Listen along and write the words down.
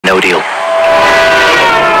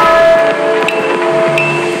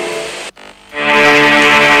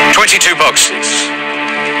32 boxes,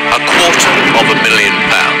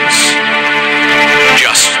 £250,000.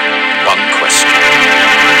 Just one question.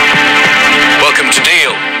 Welcome to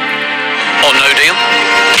Deal or No Deal.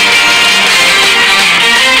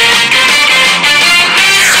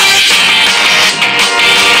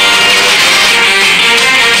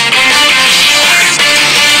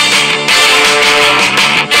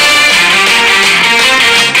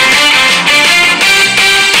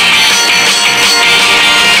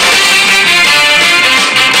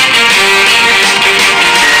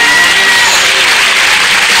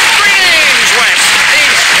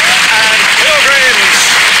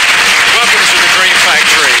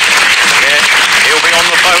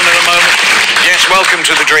 Welcome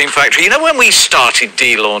to the Dream Factory. You know, when we started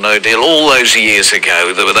Deal or No Deal all those years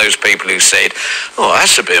ago, there were those people who said, oh,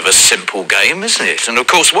 that's a bit of a simple game, isn't it? And of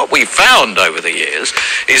course, what we found over the years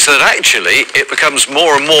is that actually it becomes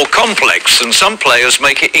more and more complex, and some players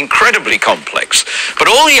make it incredibly complex. But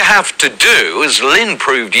all you have to do, as Lynn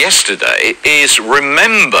proved yesterday, is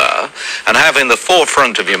remember and have in the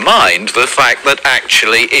forefront of your mind the fact that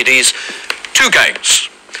actually it is two games.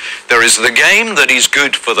 There is the game that is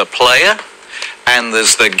good for the player, and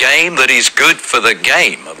there's the game that is good for the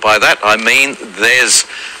game. And by that I mean there's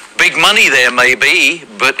big money there maybe,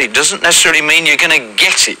 but it doesn't necessarily mean you're going to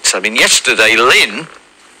get it. I mean, yesterday Lynn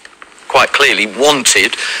quite clearly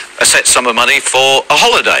wanted a set sum of money for a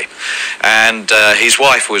holiday, and his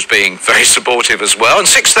wife was being very supportive as well, and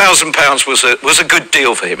 £6,000 was a good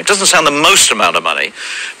deal for him. It doesn't sound the most amount of money,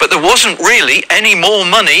 but there wasn't really any more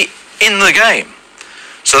money in the game.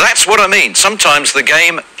 So that's what I mean. Sometimes the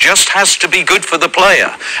game just has to be good for the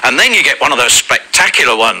player. And then you get one of those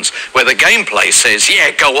spectacular ones where the gameplay says,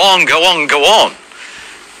 yeah, go on, go on, go on.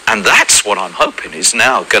 And that's what I'm hoping is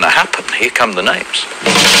now going to happen. Here come the names.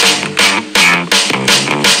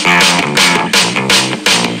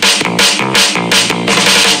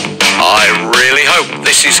 I really hope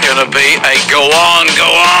this is going to be a go on, go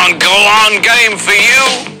on, go on game for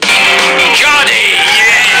you. Johnny,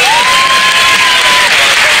 yeah.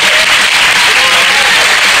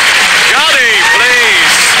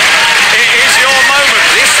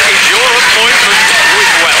 Appointment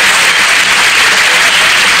with wealth.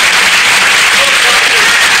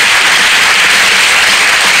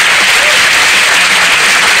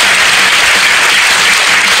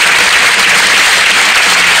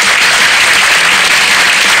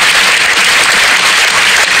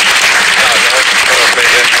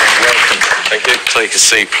 Welcome. Thank you. Take a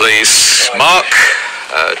seat, please. Mark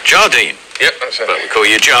Jardine. Yep, that's it. But we call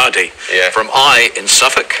you Jardy. Yeah. From in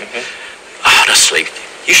Suffolk. Honestly,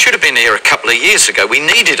 you should have been here a couple of years ago. We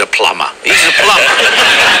needed a plumber. He's a plumber.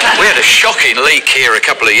 We had a shocking leak here a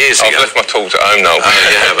couple of years ago. I've left my tools at home now. Oh,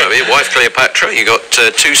 you have. Your wife Cleopatra. You got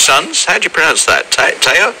two sons. How do you pronounce that?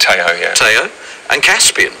 Teo? Teo, yeah. Teo. And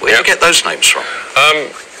Caspian. Where do you get those names from?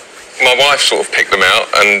 My wife sort of picked them out,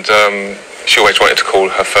 and she always wanted to call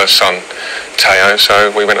her first son Teo, so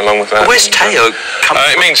we went along with that. Well, where's Teo come from?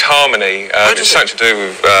 It means harmony. It's something to do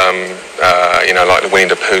with, you know, like the Winnie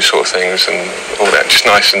the Pooh sort of things and all that. Just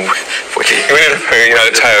nice and Winnie the Pooh, you know,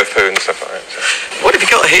 the Teo of Pooh and stuff like that. So. What have you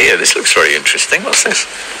got here? This looks very interesting. What's this?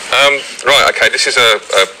 Right, okay, this is a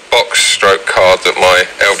box stroke card that my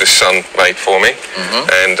eldest son made for me,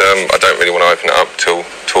 and I don't really want to open it up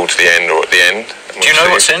towards the end or at the end. Do you know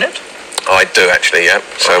what's in it? I do actually, yeah.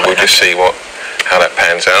 So we'll just see how that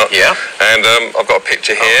pans out. Yeah. And I've got a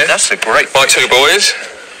picture here. That's a great My two boys.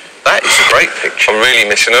 That is a great picture. I'm really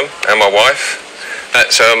missing them, and my wife.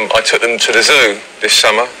 That's I took them to the zoo this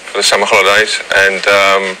summer for the summer holidays, and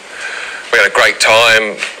we had a great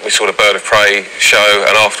time. We saw the bird of prey show,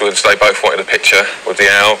 and afterwards they both wanted a picture with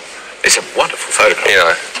the owl. It's a wonderful photograph. You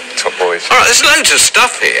know, top boys. All right, there's loads of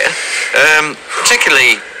stuff here,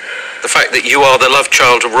 particularly the fact that you are the love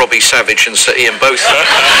child of Robbie Savage and Sir Ian Botham.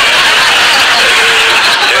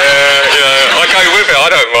 Yeah, I go with it. I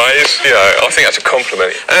don't mind. You know, I think that's a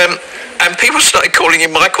compliment. And people started calling you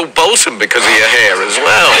Michael Bolton because of your hair as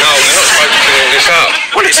well. No, they're not supposed to bring all this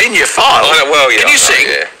up. Well, it's in your file. Well, yeah. Can you sing?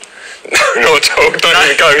 Yeah. No, not at all. Don't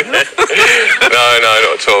even go there. No, not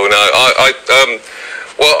at all. No,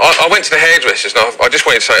 I went to the hairdressers and I just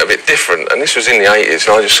wanted something a bit different, and this was in the 80s,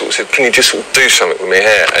 and I just sort of said, can you just sort of do something with my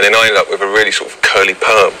hair? And then I ended up with a really sort of curly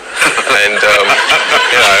perm. And,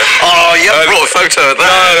 you know... Oh, you haven't brought a photo of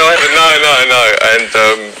that? No. And,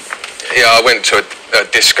 yeah, I went to a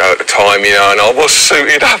disco at the time, you know, and I was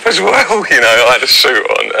suited up as well, you know. I had a suit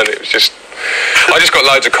on, and it was just... I just got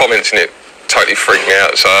loads of comments, and it totally freaked me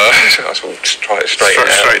out, so I sort of just tried to straighten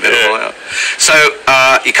it all out. So,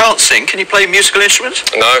 you can't sing. Can you play musical instruments?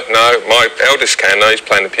 No. My eldest can, though. He's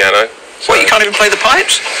playing the piano. So. What, you can't even play the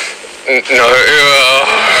pipes? No.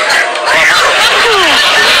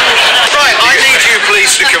 Right, I need you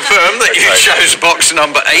please to confirm that you chose box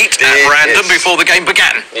number 8 at random before the game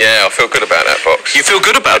began. Yeah, I feel good about that box. You feel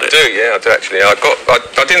good about it? I do, yeah, I do actually. I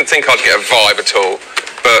didn't think I'd get a vibe at all,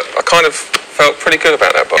 but I kind of felt pretty good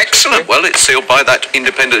about that box. Excellent. Well, it's sealed by that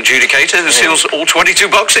independent adjudicator who seals all 22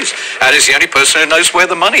 boxes and is the only person who knows where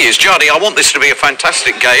the money is. Jardy, I want this to be a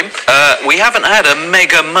fantastic game. We haven't had a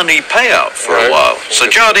mega money payout for a while. So,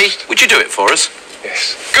 Jardy, would you do it for us?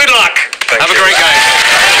 Yes. Good luck. Thank Have you. a great game.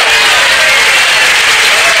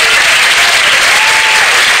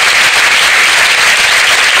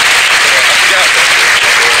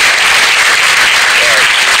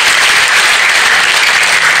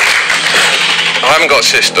 I haven't got a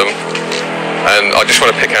system, and I just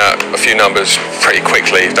want to pick out a few numbers pretty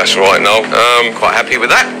quickly, if that's all right, Noel. Quite happy with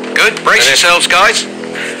that. Good. Brace yourselves, guys.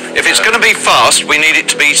 If it's going to be fast, we need it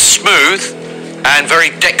to be smooth and very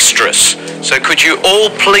dexterous. So could you all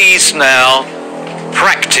please now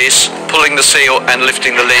practice pulling the seal and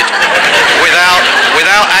lifting the lid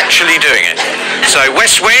without actually doing it? So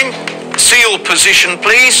West Wing, seal position,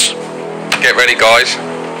 please. Get ready, guys.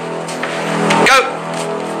 Go.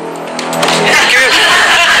 Good.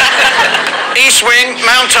 East Wing,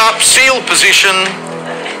 mount up, seal position.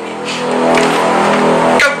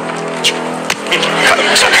 Go.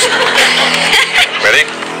 Ready?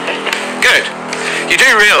 Good. You do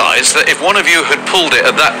realise that if one of you had pulled it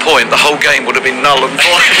at that point, the whole game would have been null and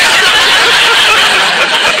void.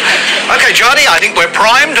 Okay, Jardy, I think we're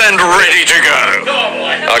primed and ready to go.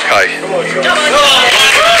 Okay.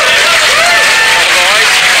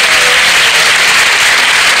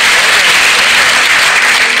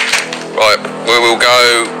 Right, we will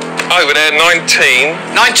go over there, 19.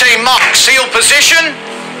 19 mark, seal position,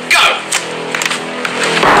 go.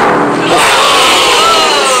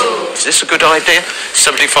 Is this a good idea?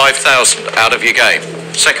 75,000 out of your game.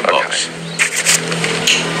 Second box.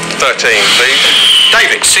 13, please.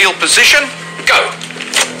 David, seal position, go.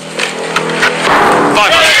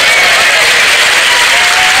 500.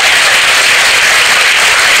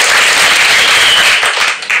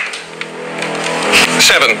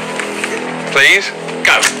 7, please.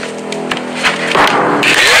 Go.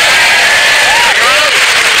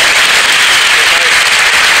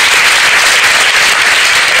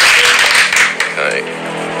 Okay.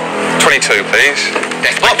 22, please.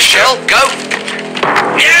 Box shell, go.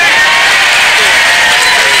 Yeah!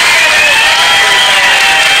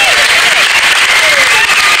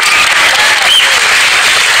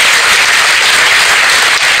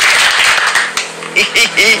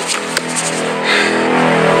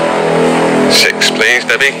 Six, please,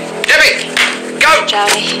 Debbie. Debbie, go.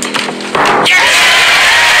 Jardy. Yes!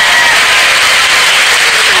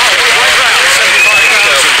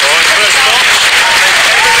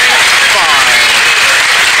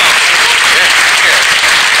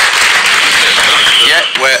 Yeah,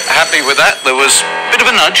 we're happy with that. There was a bit of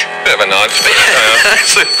a nudge. Bit of a nudge.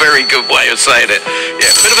 That's a very good way of saying it.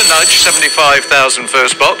 Yeah, bit of a nudge, 75,000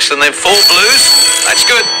 first box, and then 4 blues. That's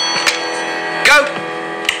good. Go.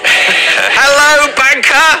 Hello,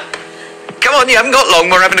 banker. Come on, you haven't got long.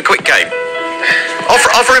 We're having a quick game.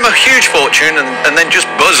 Offer him a huge fortune and then just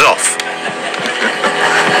buzz off.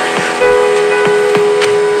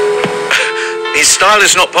 His style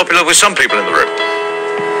is not popular with some people in the room.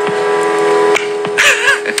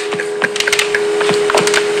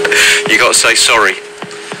 You got to say sorry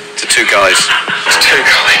to two guys. Two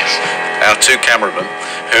guys. Our two cameramen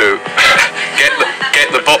who get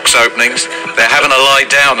the box openings. They're having a lie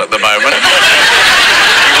down at the moment.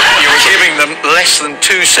 You were giving them less than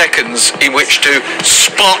 2 seconds in which to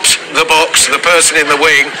spot the box, the person in the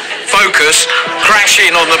wing, focus, crash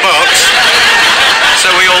in on the box,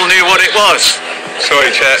 so we all knew what it was.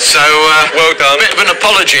 Sorry, chat. So, well done. A bit of an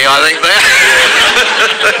apology, I think, there.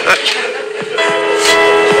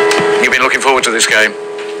 You've been looking forward to this game?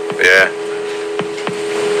 Yeah.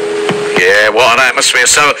 Yeah, what an atmosphere.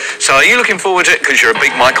 So are you looking forward to it because you're a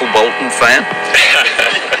big Michael Bolton fan?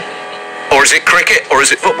 Or is it cricket, or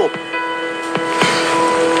is it football?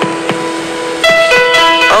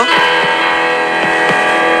 Oh?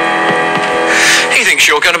 He thinks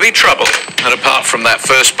you're going to be trouble. And apart from that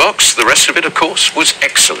first box, the rest of it, of course, was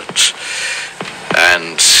excellent.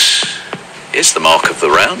 And here's the mark of the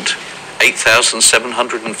round.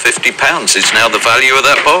 £8,750 is now the value of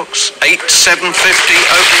that box. 8,750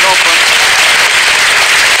 open offer.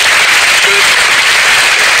 Good.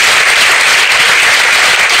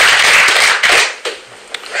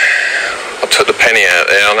 I took the penny out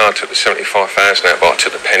there. I know I took the 75,000 out, but I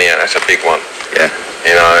took the penny out. That's a big one. Yeah.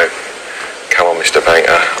 You know, Come on, Mr.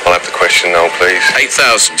 Banker. I'll have the question, Noel, please.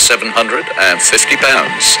 £8,750.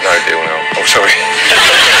 No deal, Noel. Oh, sorry.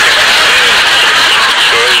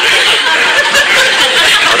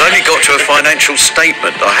 I'd only got to a financial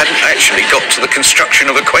statement. I hadn't actually got to the construction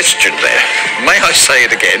of a question there. May I say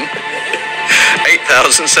it again?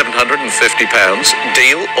 £8,750.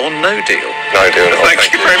 Deal or no deal? No deal, Noel.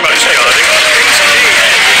 Thank you very much, Charlie.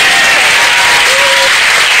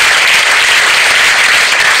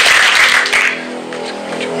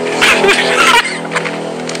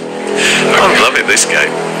 I'm loving this game.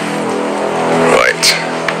 Right.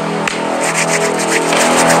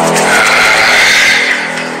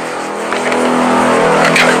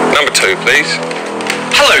 Okay, number 2, please.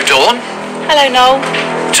 Hello, Dawn. Hello, Noel.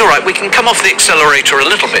 It's all right, we can come off the accelerator a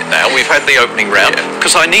little bit now. We've had the opening round,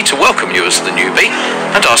 because I need to welcome you as the newbie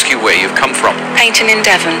and ask you where you've come from. Painting in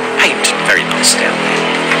Devon. Paint, very nice down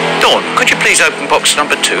there. Dawn, could you please open box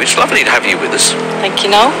number 2? It's lovely to have you with us. Thank you,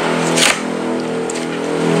 Noel.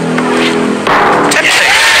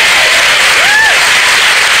 Tempting.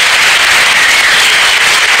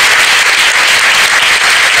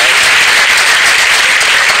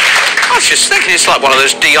 I was just thinking it's like one of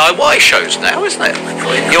those DIY shows now, isn't it?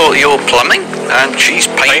 You're plumbing and she's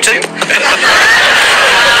painting.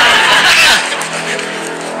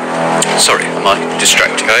 Sorry, am I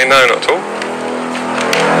distracting? Okay, no, not at all.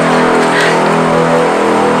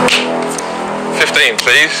 15,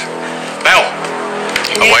 please. Bell,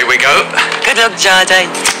 away we go. Good luck,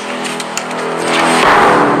 Jardine.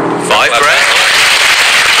 5 grand.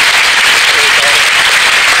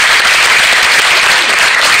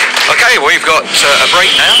 Okay, we've got a break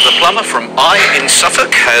now. The plumber from in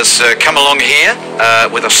Suffolk has come along here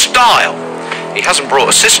with a style. He hasn't brought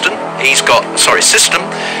a system. He's got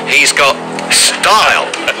style.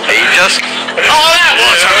 He just. Oh, that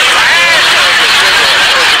was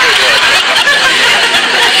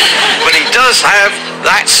But he does have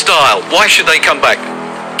that style. Why should they come back?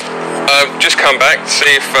 Just come back,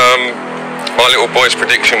 see if my little boy's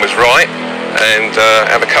prediction was right, and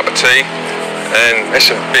have a cup of tea. And there's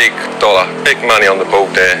some big money on the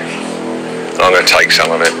board there. And I'm going to take some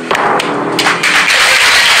of it. The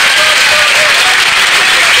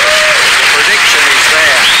prediction is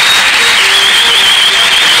there.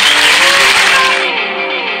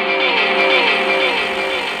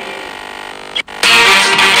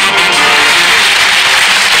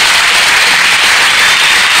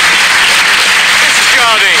 This is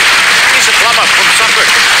Jardine. He's a plumber from Suffolk.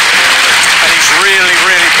 And he's really,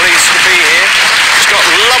 really pleased to be here. He's got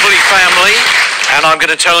a lovely family, and I'm going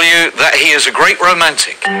to tell you that he is a great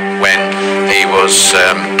romantic. When he was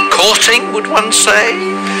courting, would one say,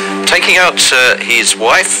 taking out his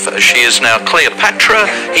wife, she is now Cleopatra,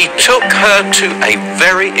 he took her to a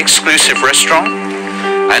very exclusive restaurant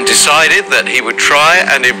and decided that he would try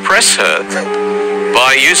and impress her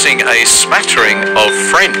by using a smattering of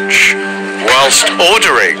French whilst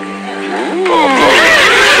ordering.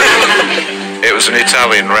 It was an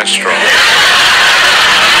Italian restaurant.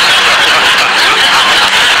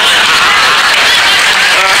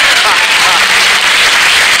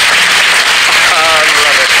 I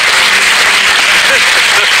love it.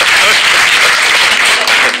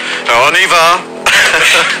 On y va.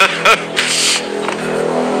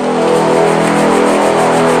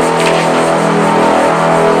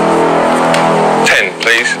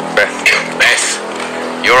 Please, Beth. Beth,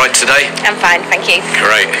 you all right today? I'm fine, thank you.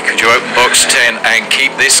 Great. Could you open box 10 and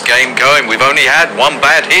keep this game going? We've only had one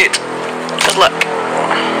bad hit. Good luck.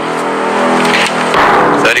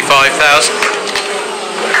 35,000.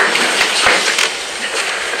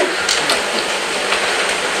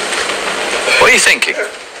 What are you thinking?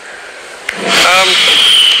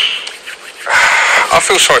 I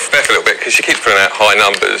feel sorry for Beth a little bit because she keeps putting out high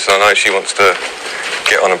numbers. I know she wants to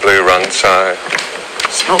get on a blue run, so...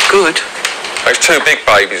 It's not good. Those 2 big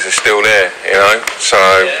babies are still there, you know, so...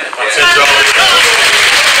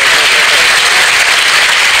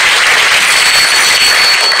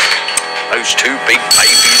 Those 2 big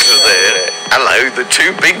babies are there. Hello, the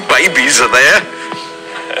 2 big babies are there.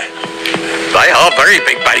 They are very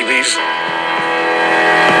big babies.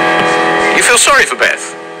 You feel sorry for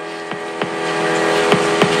Beth?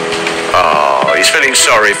 Oh, he's feeling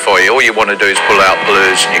sorry for you. All you want to do is pull out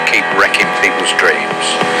blues and you keep wrecking people's dreams.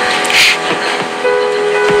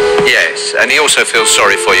 Yes, and he also feels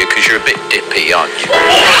sorry for you because you're a bit dippy, aren't you?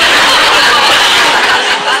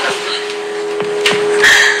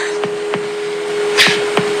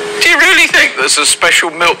 Do you really think there's a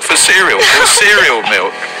special milk for cereal called cereal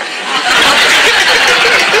milk?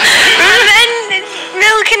 And then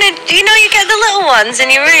milk thinking of, you know, you get the little ones in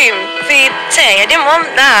your room for your tea. I didn't want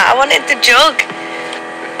that. I wanted the jug.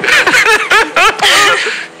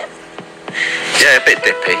 Yeah, a bit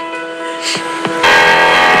dippy.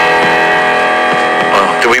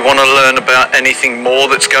 Oh, do we want to learn about anything more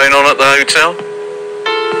that's going on at the hotel?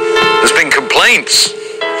 There's been complaints.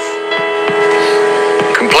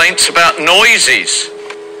 Complaints about noises.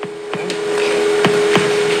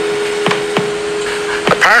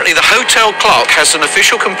 Apparently the hotel clerk has an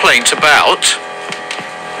official complaint about,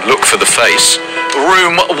 look for the face,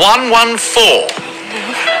 room 114.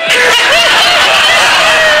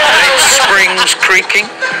 Springs creaking.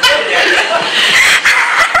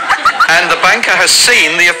 And the banker has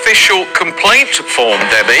seen the official complaint form,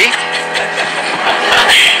 Debbie.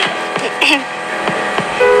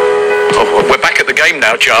 Oh, we're back at the game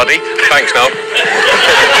now, Jardy. Thanks, Noel.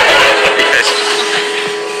 Yes.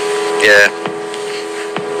 Yeah.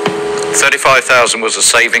 35,000 was a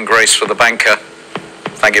saving grace for the banker.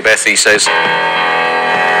 Thank you, Beth, he says.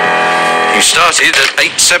 You started at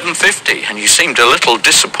 8,750 and you seemed a little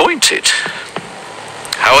disappointed.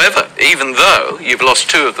 However, even though you've lost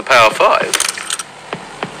 2 of the Power 5,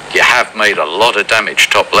 you have made a lot of damage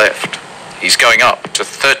top left. He's going up to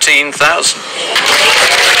 13,000.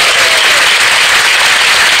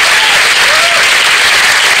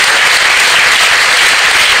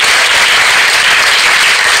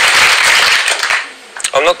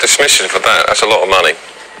 I'm not dismissing for that. That's a lot of money.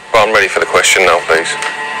 But I'm ready for the question now, please.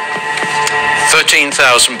 £13,000.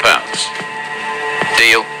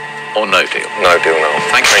 Deal or no deal? No deal, no.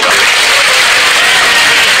 Thank you.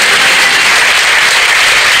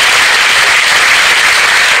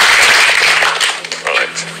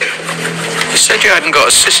 Right. You said you hadn't got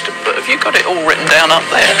a system, but have you got it all written down up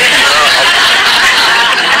there?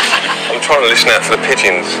 I'm trying to listen out for the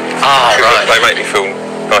pigeons. Ah, right. They make me feel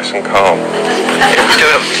nice and calm. Yeah, we do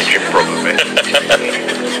have a pigeon problem here.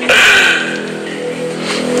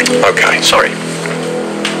 Okay. Sorry.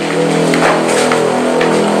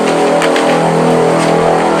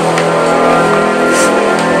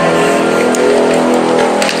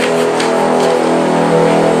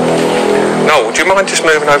 Noel, would you mind just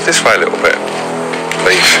moving over this way a little bit,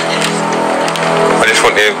 please? I just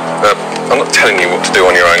want you... I'm not telling you what to do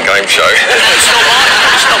on your own game show. It's not mine.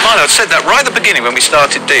 It's not mine. I said that right at the beginning when we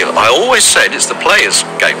started Deal. I always said it's the players'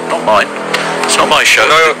 game, not mine. It's not my show.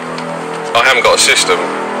 No, I haven't got a system.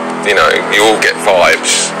 You know, you all get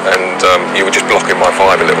 5s, and you were just blocking my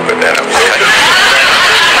 5 a little bit there. That was all.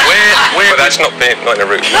 Where? But that's not in a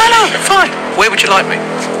route. No, fine. Where would you like me?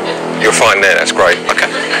 You're fine there. That's great. Okay.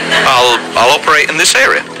 I'll operate in this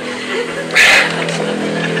area.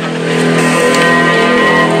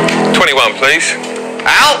 21, please.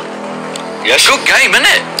 Al? Yes? Good game, isn't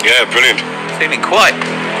it? Yeah, brilliant. Feeling quite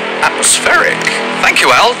atmospheric. Thank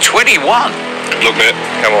you, Al. 21. Look, mate.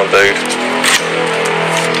 Come on, dude.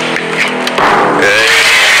 Yeah.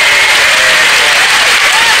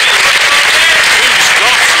 He's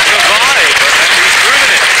got the vibe, and he's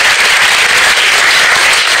proving it.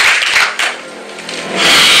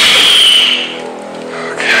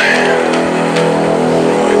 Okay.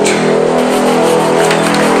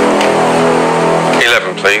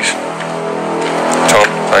 11, please. Tom,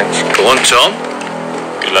 thanks. Go on, Tom.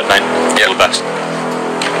 Good luck, mate. Yep. All the best.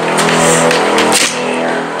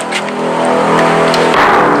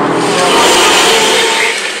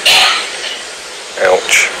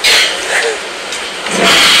 Ouch.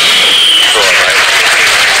 It's all right, mate.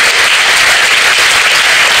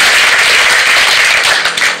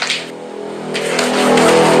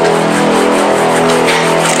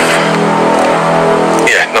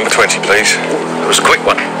 Yeah, number 20, please. That was a quick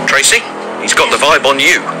one. Tracy, he's got the vibe on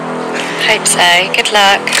you. Hope so. Good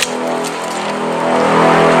luck.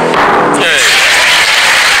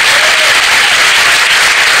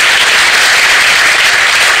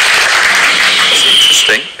 That's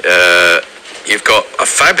interesting. You've got a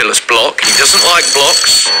fabulous block. He doesn't like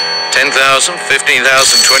blocks. 10,000, 15,000,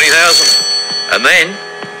 20,000. And then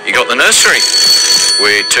you got the nursery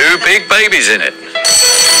with 2 big babies in it.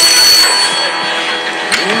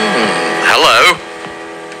 Hello.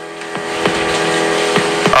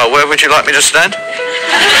 Oh, where would you like me to stand?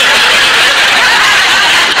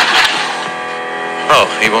 Oh,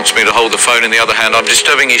 he wants me to hold the phone in the other hand. I'm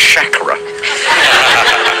disturbing his chakra.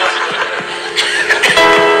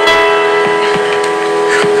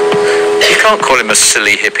 You can't call him a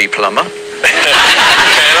silly hippie plumber.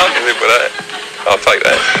 I can live with that. I'll take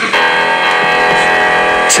that.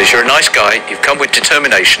 He says you're a nice guy, you've come with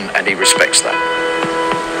determination, and he respects that.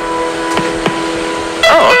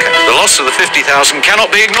 Oh, okay. The loss of the 50,000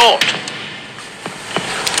 cannot be ignored.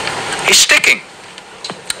 He's sticking.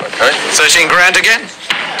 Okay. 13 grand again.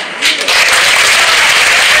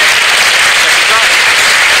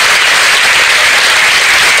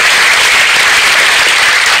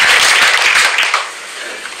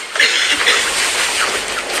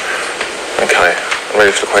 Okay, I'm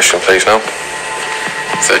ready for the question, please, now.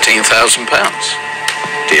 £13,000.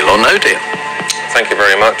 Deal or no deal? Thank you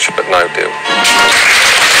very much, but no deal.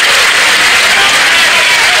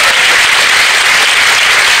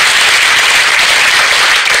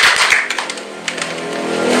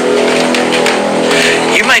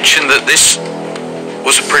 You mentioned that this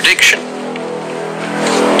was a prediction.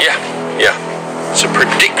 Yeah, yeah. It's a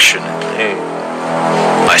prediction.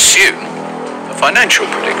 I assume a financial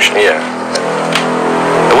prediction. Yeah.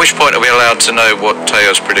 At which point are we allowed to know what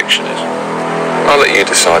Teo's prediction is? I'll let you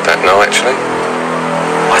decide that now, actually.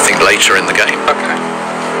 I think later in the game. Okay.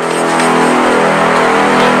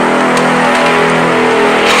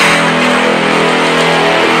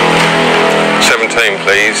 $17,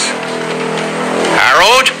 please.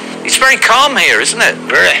 Harold, it's very calm here, isn't it?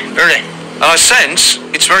 Very, very. And I sense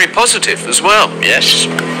it's very positive as well. Yes.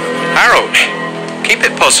 Harold, keep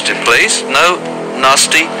it positive, please. No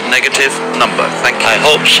nasty, negative number. Thank you. I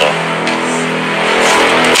hope so.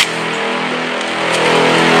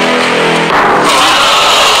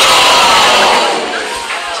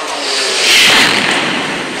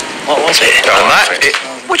 What was it?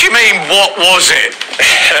 What do you mean, what was it?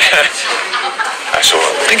 That's all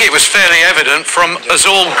right. I think it was fairly evident from us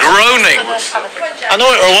all groaning. I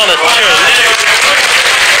know it were one or two.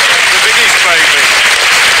 The biggest baby.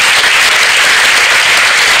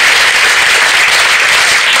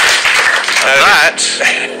 And that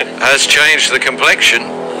has changed the complexion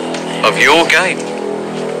of your game.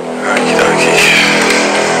 Okie dokie.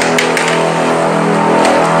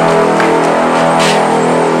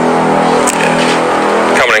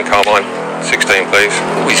 Coming in, Carmine. 16, please.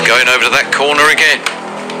 Oh, he's going over to that corner again.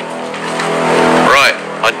 Right,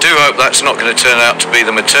 I do hope that's not going to turn out to be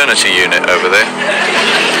the maternity unit over there.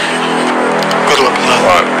 Good luck with that.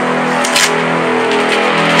 Right.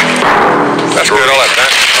 That's good, I'll have that.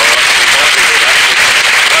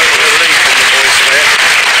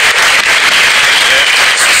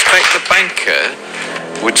 I suspect the banker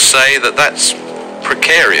would say that that's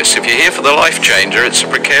precarious. If you're here for the life changer, it's a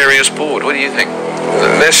precarious board. What do you think?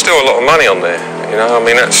 There's still a lot of money on there, you know, I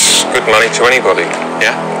mean, that's good money to anybody.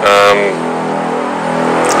 Yeah?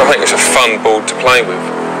 I think it's a fun board to play with.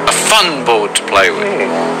 A fun board to play with.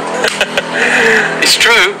 It's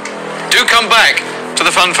true. Do come back to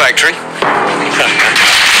the Fun Factory.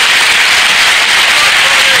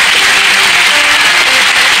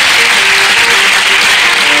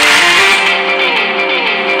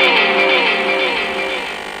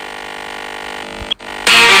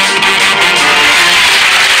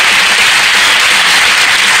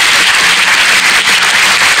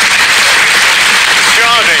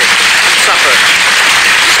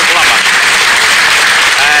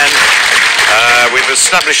 We've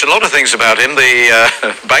established a lot of things about him. The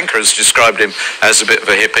banker has described him as a bit of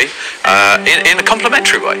a hippie in a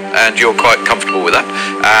complimentary way, and you're quite comfortable with that.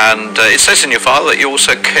 And it says in your file that you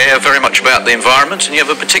also care very much about the environment and you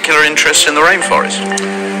have a particular interest in the rainforest.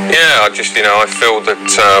 Yeah, I just, you know, I feel that,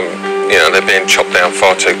 you know, they're being chopped down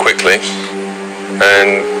far too quickly.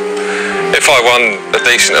 And if I won a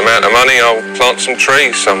decent amount of money, I'll plant some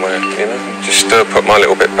trees somewhere, you know, just put my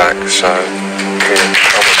little bit back. So, yeah,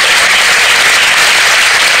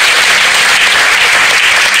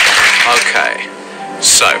 Okay,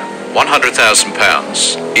 so £100,000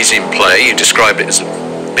 is in play. You described it as a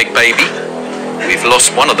big baby. We've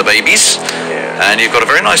lost one of the babies, and you've got a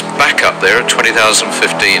very nice backup there at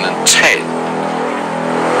 20,015 and 10.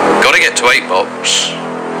 Got to get to 8 box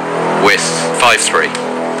with 5-3.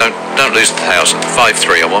 Don't lose the 1,000.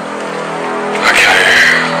 5-3 I want. Okay,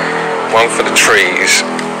 one for the trees.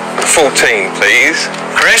 14, please.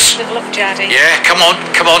 Chris? Good luck, Jaddy. Yeah, come on.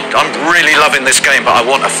 I'm really loving this game, but I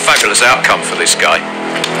want a fabulous outcome for this guy.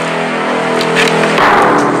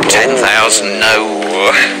 10,000, no.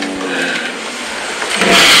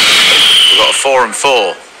 We've got a 4 and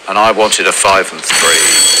 4, and I wanted a 5 and 3.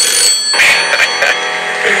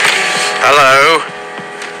 Hello.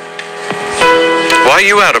 Why are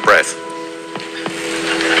you out of breath?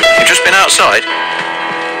 You've just been outside?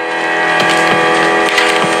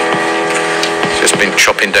 Just been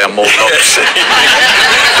chopping down more logs.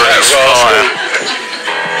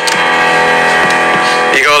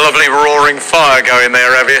 You got a lovely roaring fire going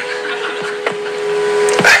there, have you?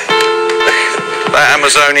 That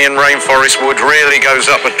Amazonian rainforest wood really goes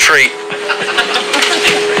up a treat.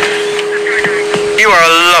 You are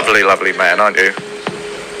a lovely, lovely man, aren't you?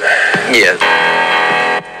 Yeah.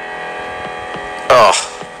 Oh,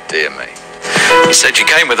 dear me. He said you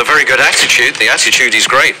came with a very good attitude. The attitude is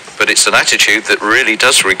great, but it's an attitude that really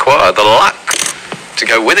does require the luck to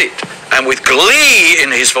go with it. And with glee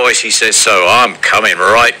in his voice, he says, so I'm coming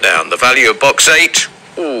right down. The value of box 8,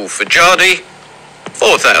 ooh, for Jardy,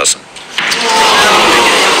 4,000.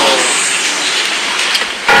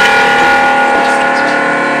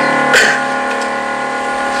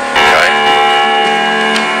 Okay.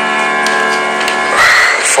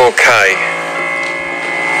 4K.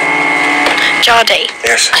 Jardy,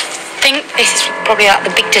 Yes. I think this is probably like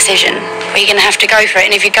the big decision where you're going to have to go for it.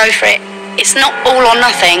 And if you go for it, it's not all or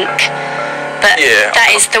nothing. But Yeah.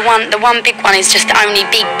 that is the one big one is just the only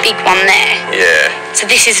big one there. Yeah. So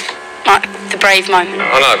this is like the brave moment.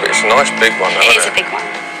 I know, but it's a nice big one, It is isn't a big one.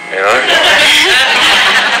 You know?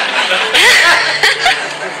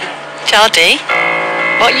 Jardy,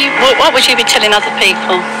 what would you be telling other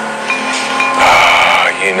people?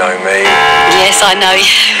 Oh, you know me. Yes, I know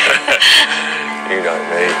you. You know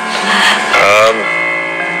me.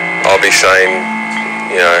 I'll be saying,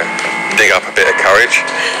 you know, dig up a bit of courage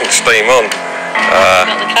and steam on.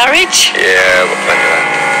 Got the courage? Yeah, but plenty of that.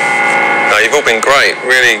 No, you've all been great,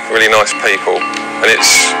 really, really nice people, and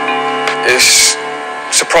it's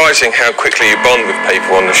surprising how quickly you bond with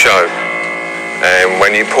people on the show. And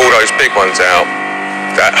when you pull those big ones out,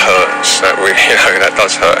 that hurts. That really, you know, that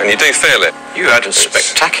does hurt, and you do feel it. You had a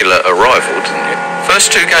spectacular arrival, didn't you?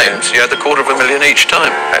 First 2 games, you had the $250,000 each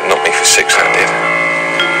time. That knocked me for 6, that did.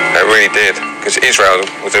 That really did, because Israel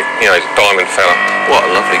was a, you know, diamond fella. What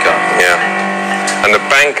a lovely guy. Yeah. And the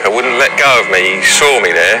banker wouldn't let go of me. He saw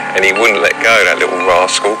me there, and he wouldn't let go, that little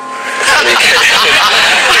rascal. And he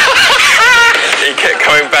kept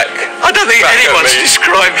coming back. I don't think anyone's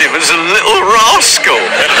described him as a little rascal.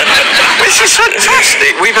 This is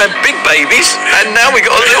fantastic. We've had big babies, and now we've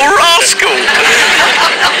got a little rascal.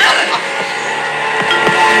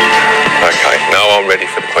 Okay, now I'm ready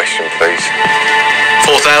for the question, please.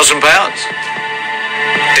 £4,000.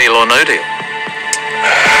 Deal or no deal?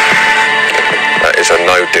 That is a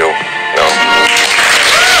no deal. No.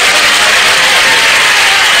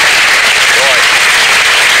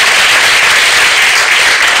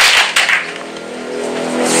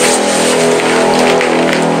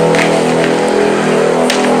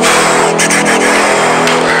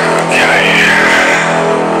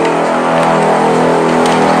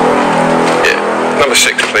 Number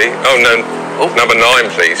 6, please. Oh, no. Number 9,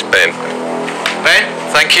 please, Ben. Ben,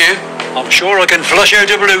 thank you. I'm sure I can flush out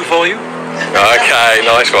a blue for you. Okay,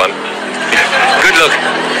 nice one. Good luck.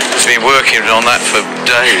 He's been working on that for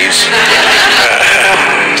days.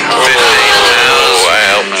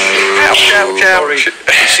 Ouch, ouch.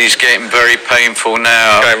 This is getting very painful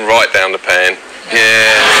now. Going right down the pan.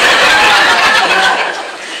 Yeah.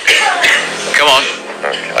 Come on.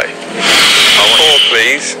 Okay. 4,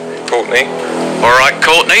 please, Courtney. All right,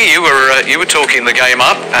 Courtney, you were talking the game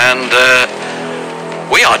up, and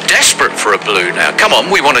we are desperate for a blue now. Come on,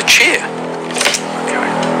 we want to cheer.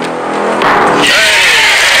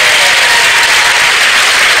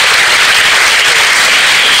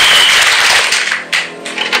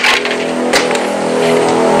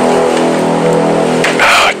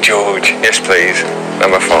 George, yes please,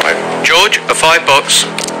 number 5. George, a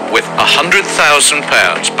 $5 with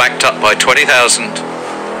 £100,000 backed up by 20,000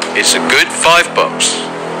 is a good $5.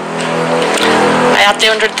 I had the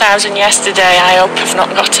 100,000 yesterday. I hope I've not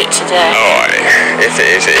got it today. Oh, if it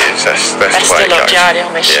is, it is. That's Best the way of it luck, goes. Jardy.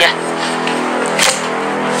 I'll miss you.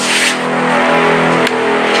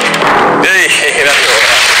 Hey, that's all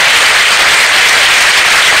right.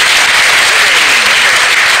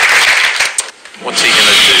 What's he going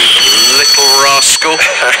to do, little rascal?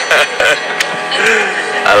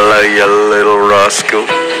 Hello, you little rascal.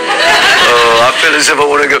 Oh, I feel as if I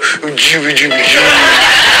want to go.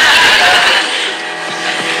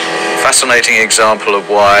 Fascinating example of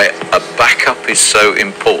why a backup is so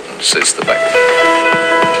important, says the backup.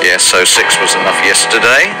 Yes, so 6 was enough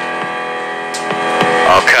yesterday.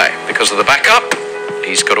 Okay, because of the backup,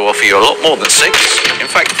 he's got to offer you a lot more than 6. In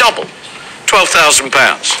fact, double. £12,000.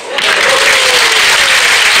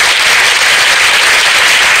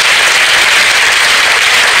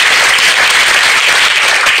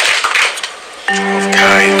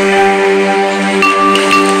 Okay.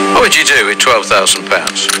 What would you do with £12,000?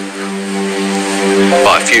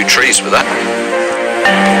 Buy a few trees with that.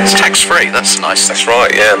 It's tax-free, that's nice. That's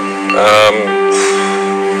right, yeah.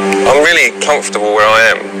 I'm really comfortable where I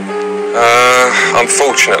am. I'm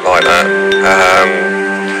fortunate like that.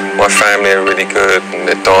 My family are really good, and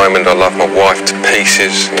they're diamond. I love my wife to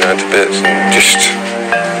pieces, you know, to bits, and just,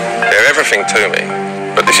 they're everything to me.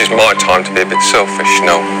 But this is my time to be a bit selfish,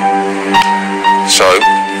 no. So,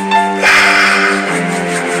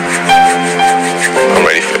 I'm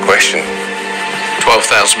ready for the question.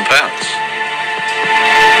 £12,000.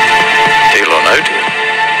 Deal or no deal?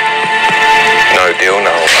 No deal,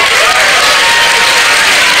 no.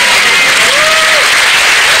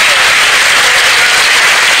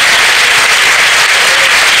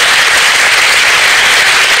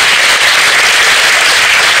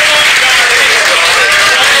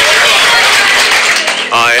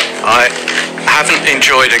 I haven't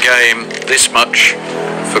enjoyed a game this much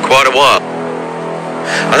for quite a while.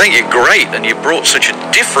 I think you're great, and you brought such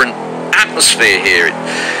a different atmosphere here.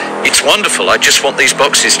 It's wonderful. I just want these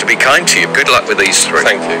boxes to be kind to you. Good luck with these three.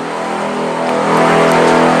 Thank you.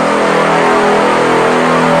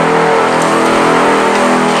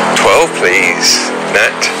 $12, please.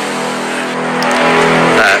 Nat.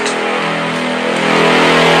 Nat.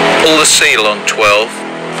 Pull the seal on 12.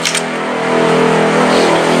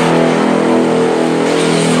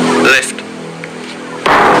 Lift.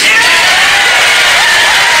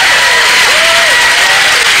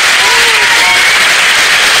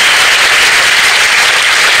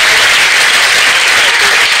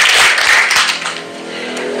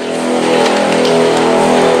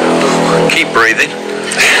 Keep breathing.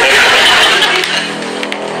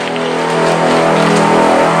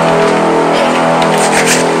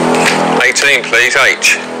 Please,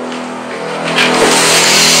 H.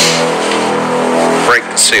 Break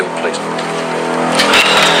the seal, please.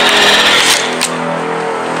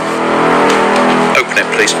 Open it,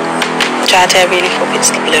 please. Jade, I really hope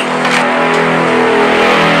it's the blue.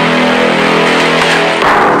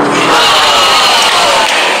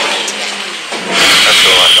 That's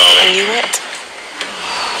all right, darling. I knew it.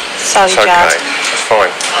 Sorry, It's okay. Jade. It's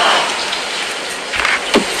fine.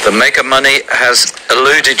 The mega money has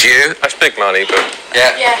eluded you. That's big money, but...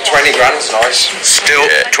 Yeah, 20 grand's nice. Still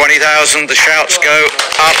 20,000. The shouts go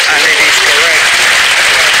up, and it is correct.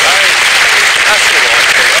 That's all right,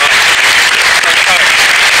 Peter.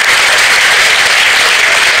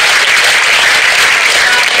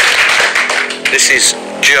 This is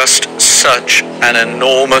just such an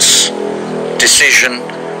enormous decision,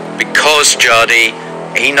 because Jade,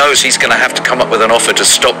 he knows he's going to have to come up with an offer to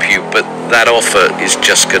stop you, but that offer is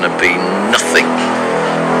just going to be nothing.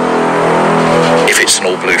 If it's an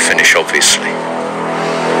all-blue finish, obviously.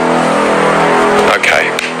 Okay.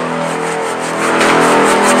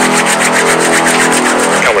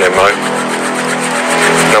 Come on in, Mo.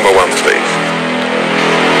 Number 1, please.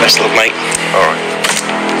 Best luck, mate. All right.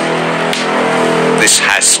 This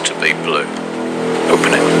has to be blue.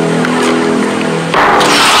 Open it.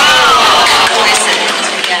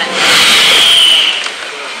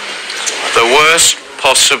 The worst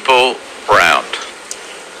possible round.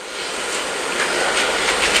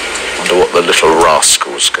 Wonder what the little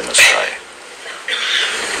rascal's going to say.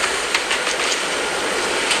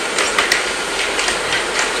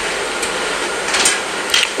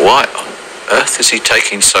 Why on earth is he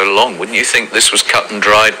taking so long? Wouldn't you think this was cut and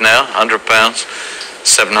dried now? £100,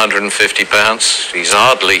 £750. He's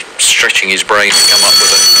hardly stretching his brain to come up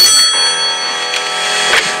with it.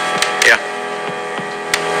 Yeah.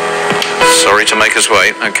 Sorry to make us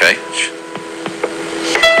wait. Okay.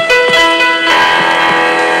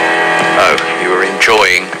 Oh, you were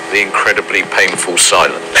enjoying the incredibly painful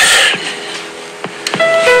silence.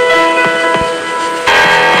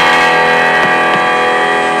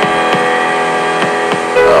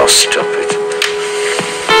 Oh, stop it.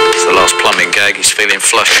 It's the last plumbing gag. He's feeling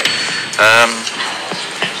flush.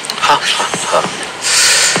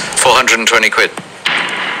 420 quid.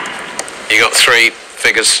 You got 3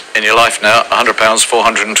 figures in your life now: £100,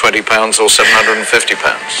 £420, or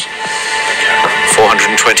 £750.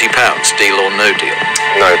 £420. Deal or no deal?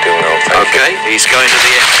 No deal, no. Thank you. Okay, he's going to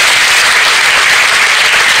the end.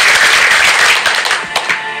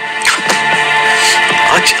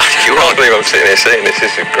 I can't believe I'm sitting here seeing this.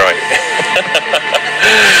 This is great.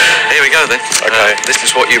 Here we go then. Okay. This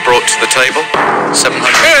is what you brought to the table. 700.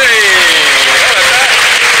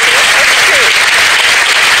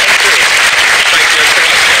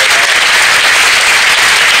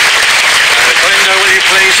 Glenda, will you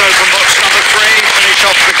please open box number 3? Finish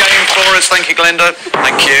off the game for us. Thank you, Glenda.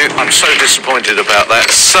 Thank you. I'm so disappointed about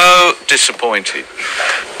that. So disappointed.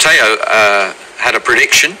 Teo had a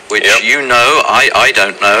prediction, which you know, I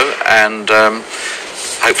don't know, and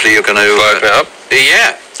hopefully you're going to... Open it up?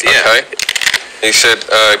 Yeah. Okay. He said,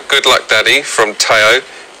 good luck, Daddy, from Teo.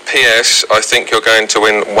 P.S. I think you're going to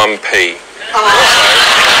win 1p.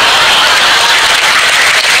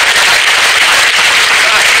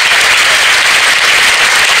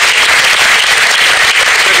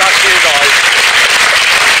 Good luck to you guys.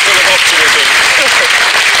 Full of optimism.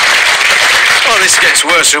 gets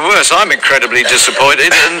worse and worse. I'm incredibly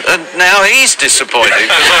disappointed, and now he's disappointed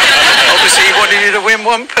because obviously he wanted you to win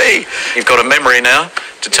 1p. You've got a memory now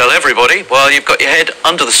to tell everybody while you've got your head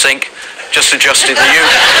under the sink, just adjusted the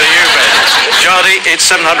U-bend. Jardy, it's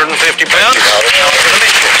 £750.